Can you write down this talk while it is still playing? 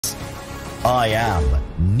I am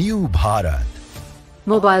New Bharat.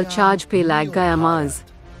 Mobile charge पे लग गया माज।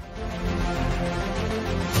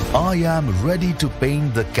 I am ready to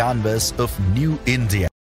paint the canvas of New India.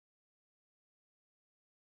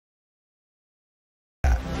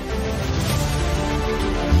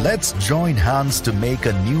 Let's join hands to make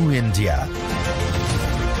a new India,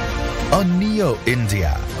 a Neo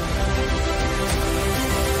India.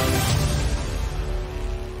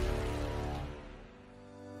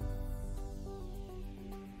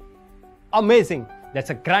 Amazing! That's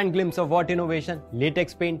a grand glimpse of what innovation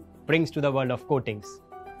latex paint brings to the world of coatings.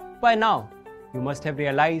 By now, you must have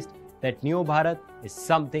realized that neobharat is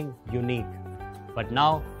something unique. But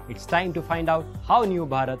now, it's time to find out how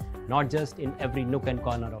neobharat, not just in every nook and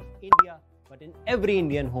corner of India, but in every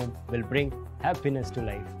Indian home, will bring happiness to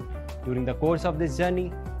life. During the course of this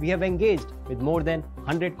journey, we have engaged with more than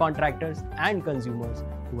 100 contractors and consumers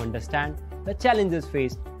to understand the challenges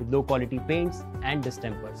faced with low-quality paints and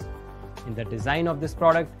distempers. In the design of this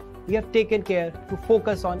product, we have taken care to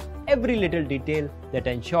focus on every little detail that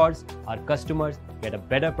ensures our customers get a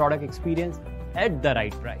better product experience at the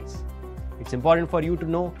right price. It's important for you to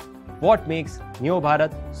know what makes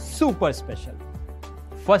neobharat super special.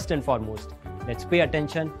 First and foremost, let's pay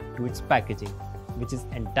attention to its packaging, which is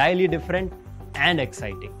entirely different and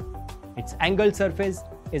exciting. Its angled surface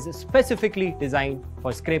is specifically designed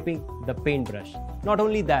for scraping the paintbrush. Not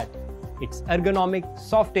only that, its ergonomic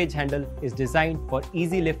soft edge handle is designed for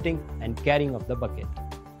easy lifting and carrying of the bucket.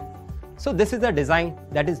 So this is a design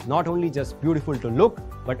that is not only just beautiful to look,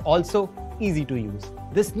 but also easy to use.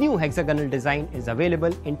 This new hexagonal design is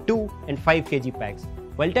available in 2 and 5 kg packs,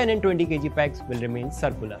 while 10 and 20 kg packs will remain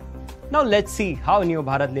circular. Now let's see how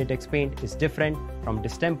neobharat latex paint is different from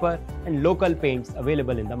distemper and local paints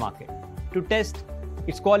available in the market. To test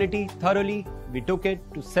its quality thoroughly, we took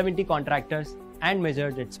it to 70 contractors and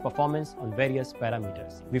measured its performance on various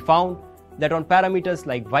parameters. We found that on parameters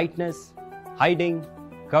like whiteness, hiding,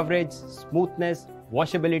 coverage, smoothness,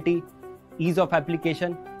 washability, ease of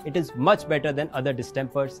application, it is much better than other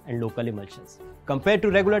distempers and local emulsions. Compared to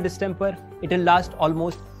regular distemper, it will last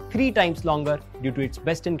almost 3 times longer due to its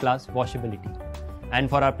best-in-class washability. And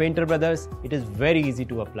for our painter brothers, it is very easy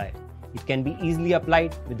to apply. It can be easily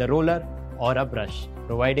applied with a roller or a brush,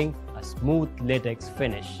 providing a smooth latex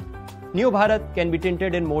finish. neobharat can be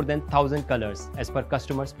tinted in more than 1,000 colors as per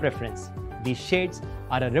customers' preference. These shades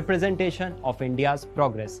are a representation of India's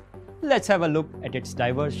progress. Let's have a look at its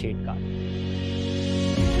diverse shade card.